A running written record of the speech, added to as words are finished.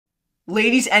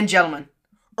Ladies and gentlemen,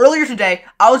 earlier today,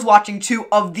 I was watching two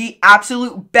of the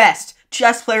absolute best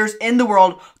chess players in the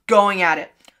world going at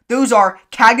it. Those are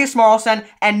Magnus Carlsen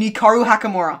and Hikaru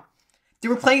Nakamura. They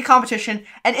were playing a competition,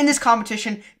 and in this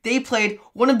competition, they played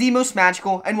one of the most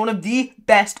magical and one of the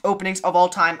best openings of all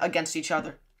time against each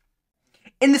other.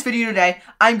 In this video today,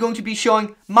 I'm going to be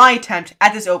showing my attempt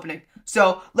at this opening.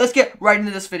 So, let's get right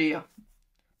into this video.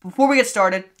 Before we get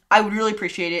started, I would really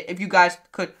appreciate it if you guys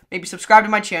could maybe subscribe to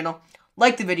my channel,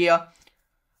 like the video.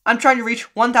 I'm trying to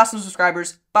reach 1,000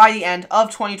 subscribers by the end of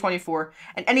 2024,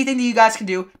 and anything that you guys can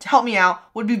do to help me out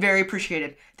would be very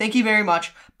appreciated. Thank you very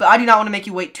much, but I do not want to make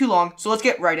you wait too long, so let's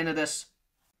get right into this.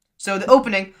 So the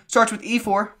opening starts with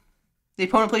e4. The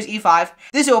opponent plays e5.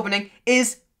 This opening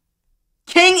is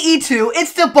King e2.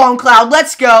 It's the bomb cloud.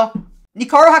 Let's go.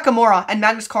 Hikaru Nakamura and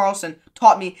Magnus Carlsen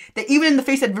taught me that even in the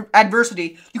face of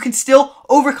adversity, you can still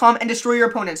overcome and destroy your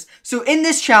opponents. So in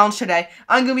this challenge today,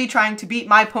 I'm going to be trying to beat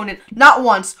my opponent not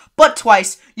once, but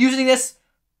twice, using this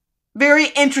very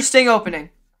interesting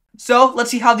opening. So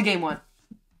let's see how the game went.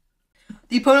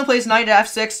 The opponent plays knight at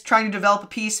f6, trying to develop a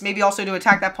piece, maybe also to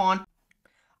attack that pawn.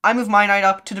 I move my knight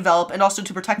up to develop and also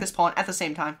to protect this pawn at the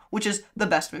same time, which is the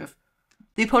best move.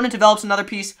 The opponent develops another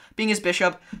piece, being his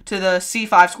bishop, to the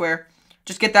c5 square.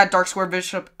 Just get that dark square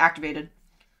bishop activated.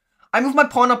 I moved my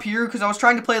pawn up here because I was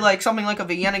trying to play like something like a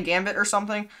Vienna Gambit or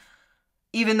something.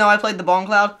 Even though I played the bomb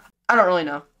cloud, I don't really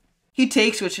know. He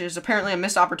takes, which is apparently a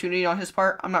missed opportunity on his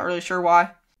part. I'm not really sure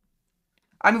why.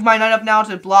 I move my knight up now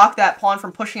to block that pawn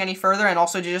from pushing any further and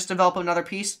also to just develop another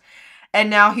piece. And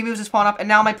now he moves his pawn up, and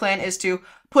now my plan is to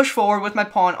push forward with my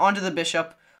pawn onto the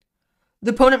bishop.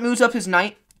 The opponent moves up his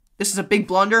knight. This is a big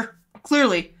blunder,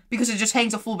 clearly, because it just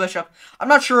hangs a full bishop. I'm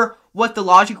not sure what the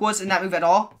logic was in that move at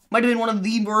all. Might have been one of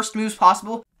the worst moves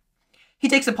possible. He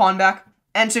takes the pawn back,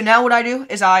 and so now what I do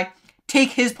is I take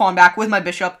his pawn back with my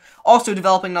bishop, also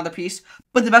developing another piece.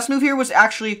 But the best move here was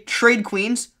actually trade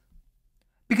queens,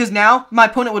 because now my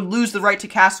opponent would lose the right to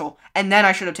castle, and then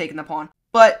I should have taken the pawn.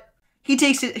 But he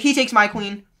takes my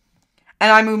queen, and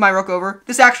I move my rook over.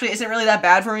 This actually isn't really that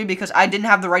bad for me because I didn't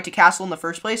have the right to castle in the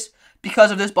first place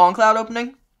because of this bomb cloud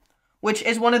opening, which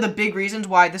is one of the big reasons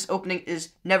why this opening is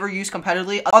never used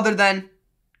competitively, other than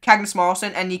Magnus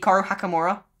Carlsen and Hikaru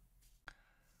Nakamura.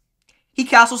 He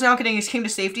castles now, getting his king to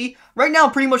safety. Right now,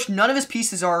 pretty much none of his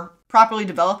pieces are properly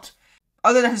developed,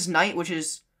 other than his knight, which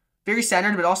is very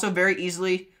centered, but also very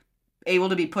easily able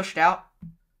to be pushed out.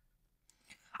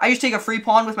 I just take a free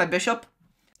pawn with my bishop.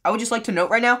 I would just like to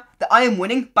note right now that I am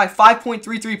winning by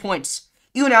 5.33 points,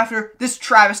 even after this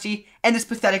travesty and this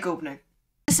pathetic opening.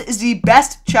 This is the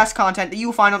best chess content that you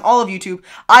will find on all of YouTube.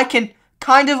 I can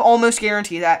kind of almost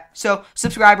guarantee that. So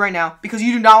subscribe right now because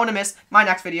you do not want to miss my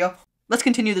next video. Let's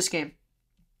continue this game.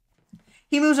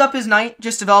 He moves up his knight,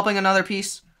 just developing another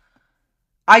piece.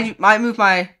 I move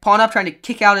my pawn up, trying to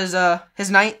kick out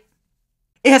his knight.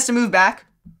 It has to move back.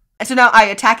 And so now I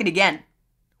attack it again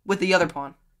with the other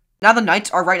pawn. Now the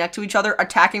knights are right next to each other,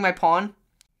 attacking my pawn.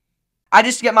 I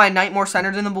just get my knight more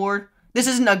centered in the board. This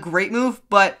isn't a great move,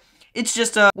 but it's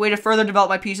just a way to further develop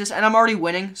my pieces, and I'm already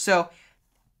winning, so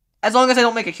as long as I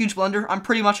don't make a huge blunder, I'm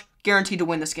pretty much guaranteed to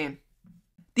win this game.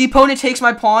 The opponent takes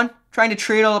my pawn, trying to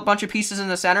trade a bunch of pieces in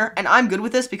the center, and I'm good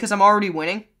with this because I'm already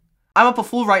winning. I'm up a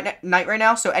full knight right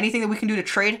now, so anything that we can do to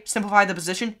trade, simplify the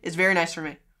position, is very nice for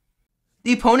me.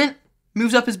 The opponent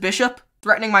moves up his bishop,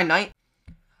 threatening my knight,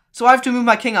 so I have to move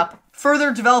my king up,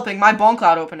 further developing my bomb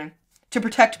cloud opening to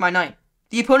protect my knight.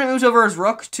 The opponent moves over his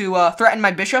rook to threaten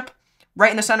my bishop,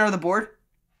 right in the center of the board.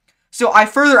 So I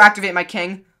further activate my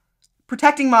king,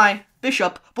 protecting my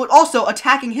bishop, but also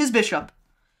attacking his bishop.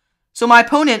 So my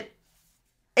opponent,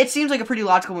 it seems like a pretty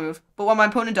logical move, but what my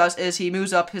opponent does is he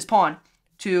moves up his pawn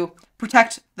to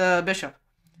protect the bishop.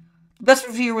 The best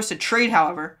move here was to trade,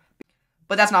 however,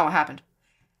 but that's not what happened.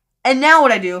 And now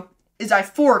what I do is I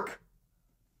fork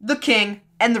the king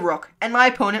and the rook, and my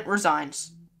opponent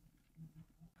resigns.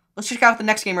 Let's check out the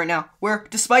next game right now, where,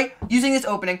 despite using this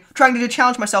opening, trying to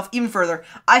challenge myself even further,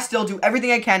 I still do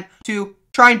everything I can to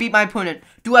try and beat my opponent.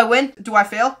 Do I win? Do I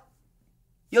fail?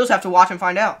 You'll just have to watch and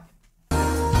find out.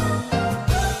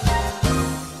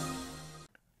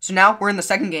 So now, we're in the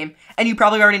second game, and you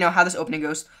probably already know how this opening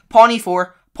goes. Pawn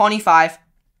e4, pawn e5,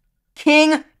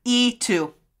 king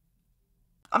e2.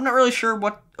 I'm not really sure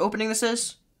what opening this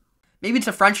is. Maybe it's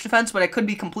a French defense, but I could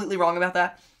be completely wrong about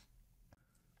that.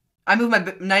 I move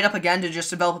my knight up again to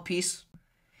just develop a piece.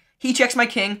 He checks my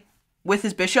king with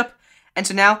his bishop, and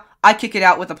so now I kick it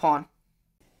out with a pawn.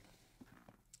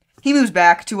 He moves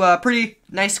back to a pretty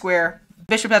nice square.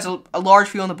 Bishop has a large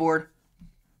field on the board.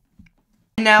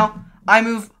 And now I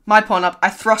move my pawn up. I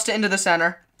thrust it into the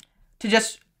center to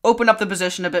just open up the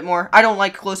position a bit more. I don't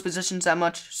like close positions that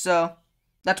much, so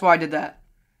that's why I did that.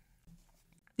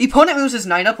 The opponent moves his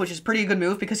knight up, which is a pretty good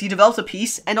move because he develops a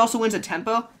piece and also wins a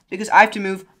tempo because I have to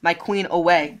move my queen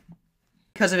away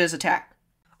because of his attack.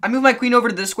 I move my queen over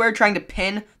to this square trying to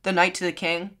pin the knight to the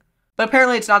king, but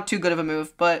apparently it's not too good of a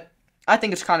move, but I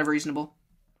think it's kind of reasonable.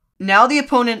 Now the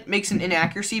opponent makes an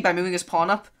inaccuracy by moving his pawn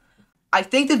up. I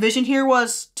think the vision here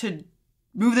was to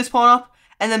move this pawn up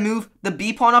and then move the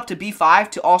b pawn up to b5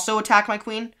 to also attack my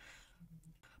queen,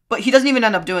 but he doesn't even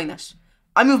end up doing this.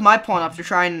 I move my pawn up to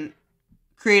try and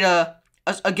create a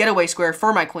getaway square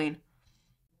for my queen.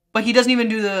 But he doesn't even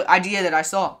do the idea that I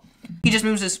saw. He just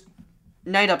moves his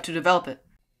knight up to develop it.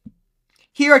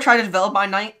 Here I try to develop my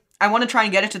knight. I want to try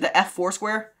and get it to the f4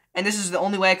 square, and this is the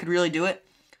only way I could really do it.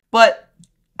 But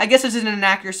I guess this is an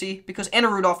inaccuracy because Anna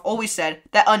Rudolph always said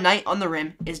that a knight on the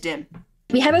rim is dim.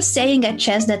 We have a saying at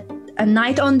chess that a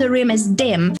knight on the rim is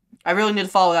dim. I really need to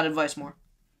follow that advice more.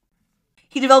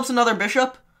 He develops another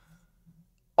bishop,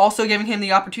 also giving him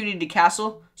the opportunity to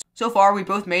castle. So far, we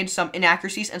both made some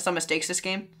inaccuracies and some mistakes this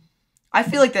game. I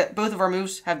feel like that both of our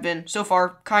moves have been, so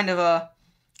far, kind of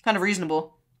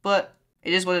reasonable, but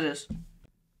it is what it is.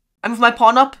 I move my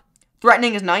pawn up,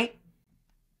 threatening his knight,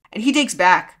 and he takes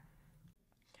back.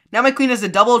 Now my queen has a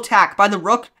double attack by the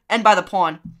rook and by the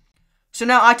pawn. So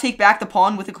now I take back the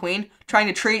pawn with the queen, trying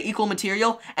to trade equal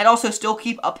material, and also still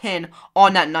keep a pin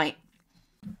on that knight.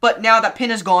 But now that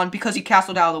pin is gone because he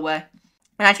castled out of the way.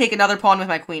 And I take another pawn with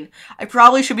my queen. I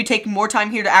probably should be taking more time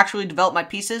here to actually develop my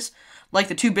pieces, like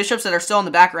the two bishops that are still in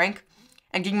the back rank,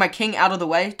 and getting my king out of the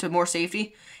way to more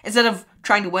safety, instead of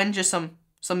trying to win just some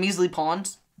measly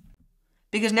pawns.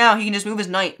 Because now he can just move his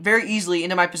knight very easily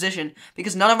into my position,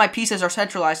 because none of my pieces are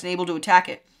centralized and able to attack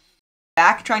it.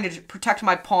 Back, trying to protect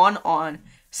my pawn on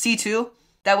c2,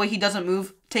 that way he doesn't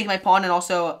move, take my pawn, and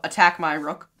also attack my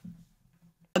rook.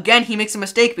 Again, he makes a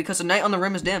mistake because the knight on the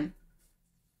rim is dim.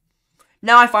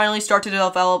 Now I finally start to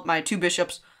develop my two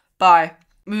bishops by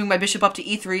moving my bishop up to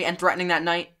e3 and threatening that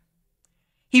knight.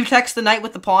 He protects the knight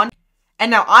with the pawn, and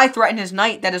now I threaten his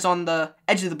knight that is on the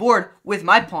edge of the board with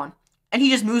my pawn, and he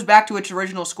just moves back to its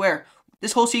original square.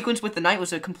 This whole sequence with the knight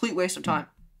was a complete waste of time.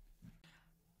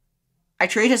 I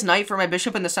trade his knight for my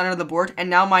bishop in the center of the board, and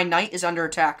now my knight is under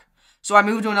attack. So I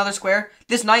move to another square.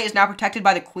 This knight is now protected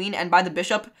by the queen and by the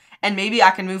bishop, and maybe I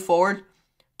can move forward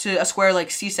to a square like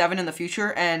c7 in the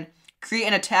future and create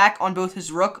an attack on both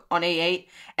his rook on a8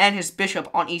 and his bishop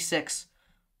on e6.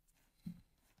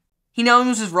 He now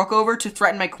moves his rook over to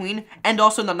threaten my queen and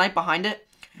also the knight behind it.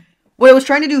 What I was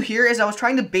trying to do here is I was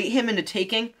trying to bait him into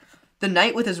taking the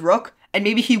knight with his rook, and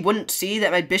maybe he wouldn't see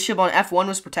that my bishop on f1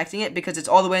 was protecting it because it's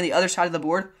all the way on the other side of the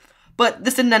board. But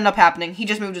this didn't end up happening. He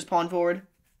just moved his pawn forward,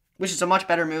 which is a much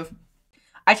better move.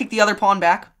 I take the other pawn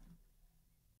back,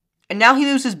 and now he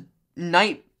moves his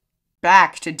knight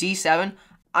back to d7.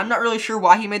 I'm not really sure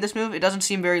why he made this move. It doesn't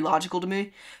seem very logical to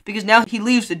me, because now he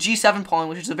leaves the g7 pawn,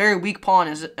 which is a very weak pawn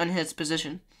in his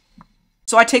position.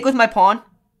 So I take with my pawn,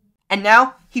 and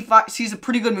now he sees a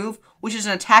pretty good move, which is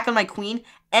an attack on my queen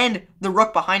and the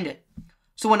rook behind it.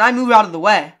 So when I move out of the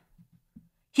way,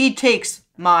 he takes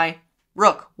my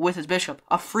rook with his bishop,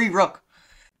 a free rook.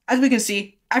 As we can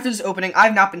see, after this opening,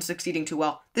 I've not been succeeding too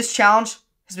well. This challenge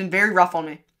has been very rough on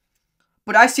me.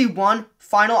 But I see one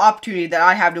final opportunity that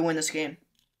I have to win this game.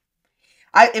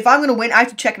 If I'm going to win, I have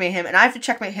to checkmate him, and I have to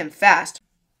checkmate him fast,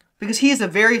 because he has a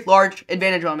very large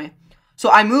advantage on me. So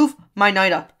I move my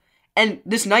knight up, and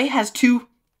this knight has two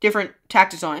different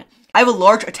tactics on it. I have a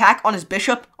large attack on his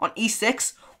bishop on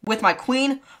e6 with my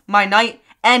queen, my knight,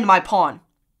 and my pawn.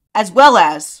 As well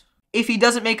as, if he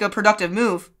doesn't make a productive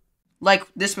move, like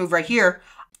this move right here,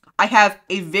 I have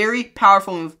a very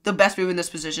powerful move, the best move in this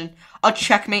position, a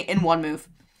checkmate in one move.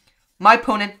 My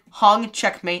opponent hung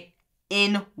checkmate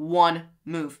in one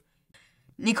move.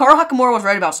 Hikaru Nakamura was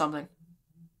right about something.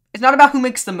 It's not about who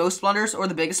makes the most blunders or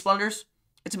the biggest blunders.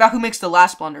 It's about who makes the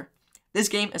last blunder. This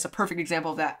game is a perfect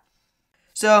example of that.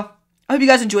 So, I hope you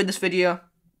guys enjoyed this video.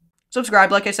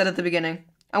 Subscribe, like I said at the beginning.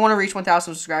 I want to reach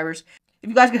 1,000 subscribers. If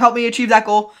you guys could help me achieve that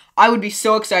goal, I would be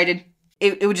so excited.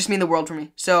 It would just mean the world for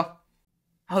me. So,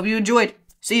 I hope you enjoyed.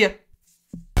 See ya.